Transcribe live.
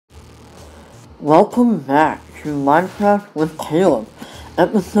Welcome back to Minecraft with Caleb,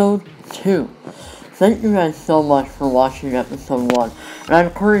 episode 2. Thank you guys so much for watching episode 1, and I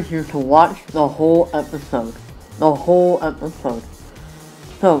encourage you to watch the whole episode.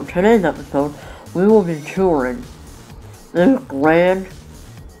 So, today's episode, we will be touring this grand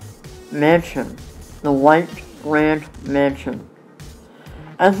mansion, the White Grand Mansion.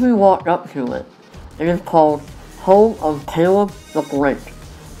 As we walk up to it, it is called Home of Caleb the Great.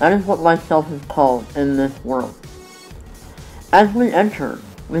 That is what myself is called in this world. As we enter,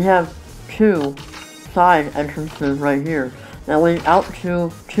 we have two side entrances right here that lead out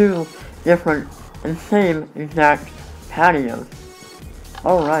to two different and same exact patios.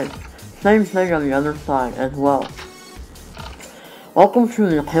 Alright, same thing on the other side as well. Welcome to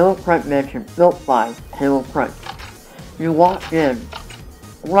the Caleb Cripe Mansion, built by Caleb Cripe. You walk in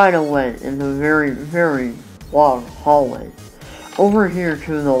right away in the very, very long hallway. Over here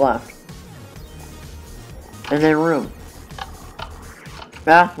to the left is a room,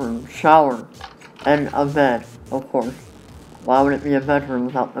 bathroom, shower, and a bed, of course. Why would it be a bedroom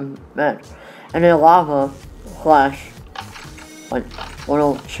without the bed? And a lava slash, like,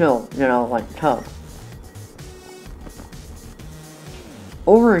 little chill, like tub.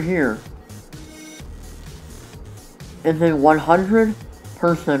 Over here is a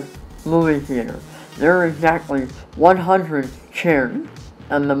 100-person movie theater. There are exactly 100 chairs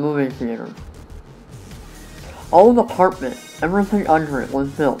in the movie theater. All the carpet, everything under it was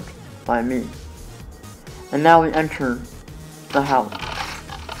built by me. And now we enter the house.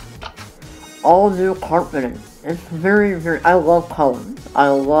 All new carpeting. It's very, I love colors. I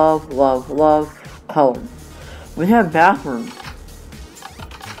love colors. We have bathrooms.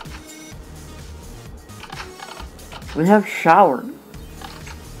 We have showers.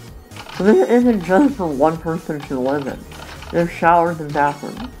 So this isn't just for one person to live in. There's showers and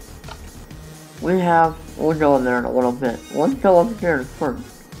bathrooms. We'll go in there in a little bit. Let's go upstairs first.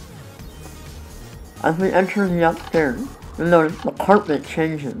 As we enter the upstairs, you'll notice the carpet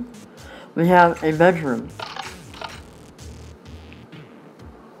changes. We have a bedroom.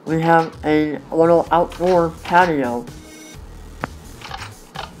 We have a little outdoor patio.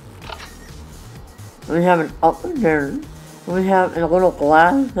 We have an upstairs. We have a little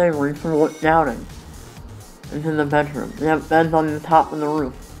glass thing where you can look down into the bedroom. We have beds on the top of the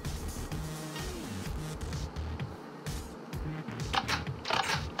roof.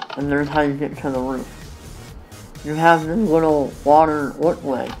 And there's how you get to the roof. You have this little water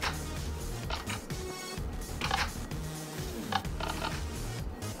walkway.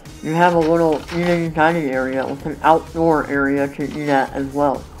 You have a little eating dining area with an outdoor area to eat at as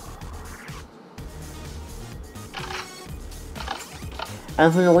well.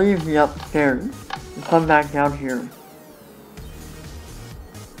 As we leave the upstairs, we come back down here.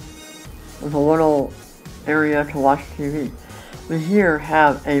 There's a little area to watch TV. We here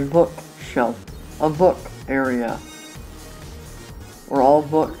have a bookshelf, a book area, where all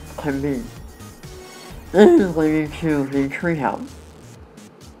books can be. This is leading to the treehouse.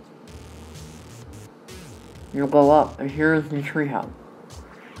 You go up, and here's the treehouse.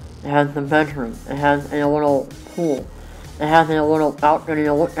 It has the bedroom. It has a little pool. It has a little balcony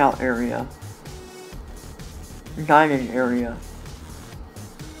lookout area. Dining area.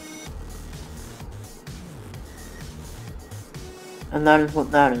 And that is what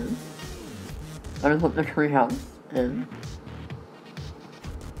that is. That is what the treehouse is.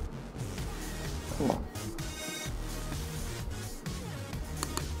 Come on.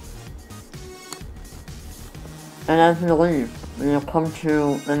 And as we leave, we have come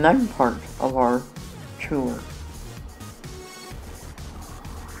to the next part of our tour.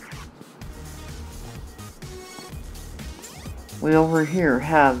 We over here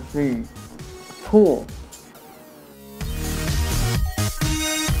have the pool.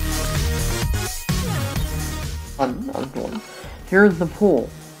 Here's the pool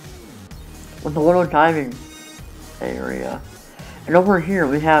with a little diving area. And over here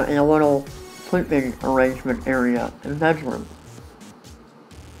we have a little sleeping arrangement area and bedroom.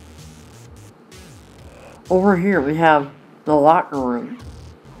 Over here we have the locker room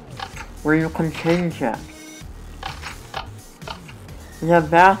where you can change at. We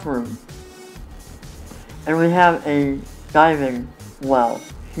have bathrooms, and we have a diving well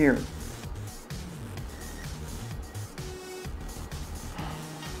here.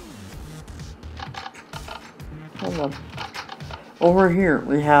 Hold on. Over here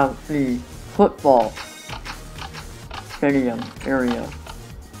we have the football stadium area.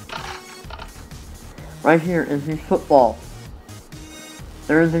 Right here is the football.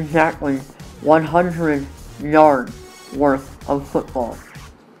 There is exactly 100 yards worth of football.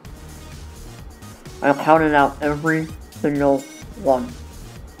 I counted out every single one.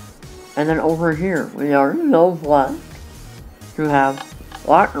 And then over here, we are so blessed to have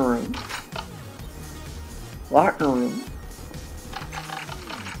locker room, locker room,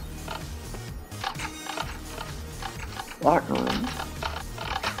 locker room,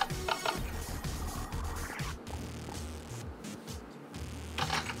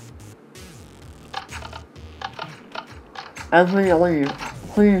 as we leave,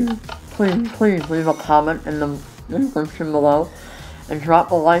 please leave a comment in the description below, and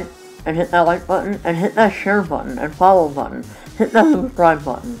drop a like, and hit that like button, and hit that share button, and follow button, hit that subscribe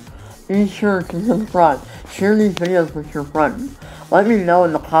button. Be sure to subscribe, share these videos with your friends. Let me know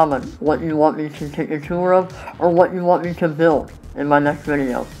in the comments what you want me to take a tour of, or what you want me to build in my next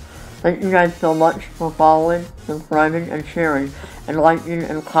video. Thank you guys so much for following, subscribing, and sharing, and liking,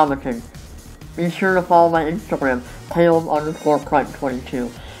 and commenting. Be sure to follow my Instagram,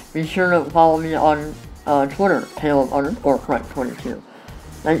 Caleb_Crike22. Be sure to follow me on Twitter, Caleb_Crike22.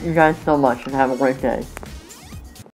 Thank you guys so much and have a great day.